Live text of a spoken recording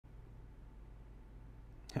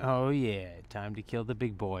Oh yeah, time to kill the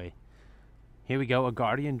big boy. Here we go. A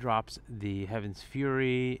guardian drops the Heaven's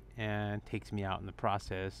Fury and takes me out in the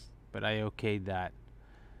process, but I okayed that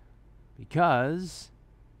because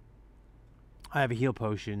I have a heal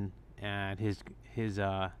potion, and his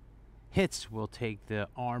hits will take the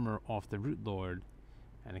armor off the Root Lord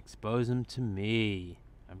and expose him to me.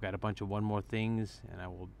 I've got a bunch of one more things, and I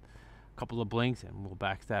will a couple of blinks, and we'll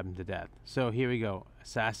backstab him to death. So here we go.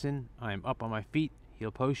 Assassin, I am up on my feet.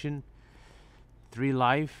 Heal potion, 3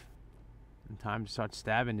 life, and time to start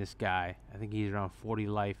stabbing this guy. I think he's around 40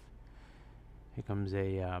 life. Here comes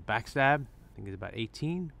a backstab. I think it's about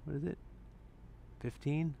 18. What is it?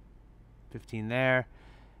 15? 15 there.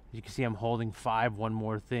 As you can see, I'm holding 5 one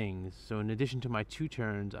more things. So in addition to my 2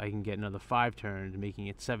 turns, I can get another 5 turns, making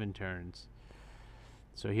it 7 turns.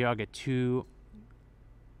 So here I'll get 2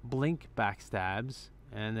 blink backstabs,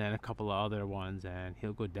 and then a couple of other ones, and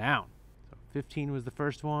he'll go down. So 15 was the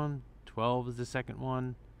first one, 12 is the second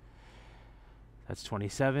one. That's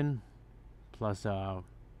 27. Plus, now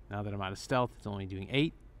that I'm out of stealth, it's only doing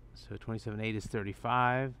 8. So 27, 8 is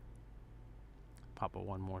 35. Pop up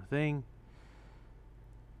one more thing.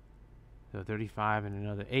 So 35 and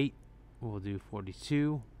another 8 will do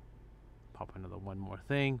 42. Pop another one more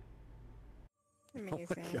thing.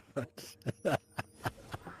 Amazing. Oh my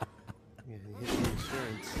Yeah, hit the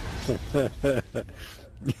insurance.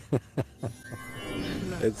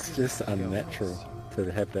 It's just unnatural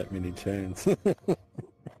to have that many turns.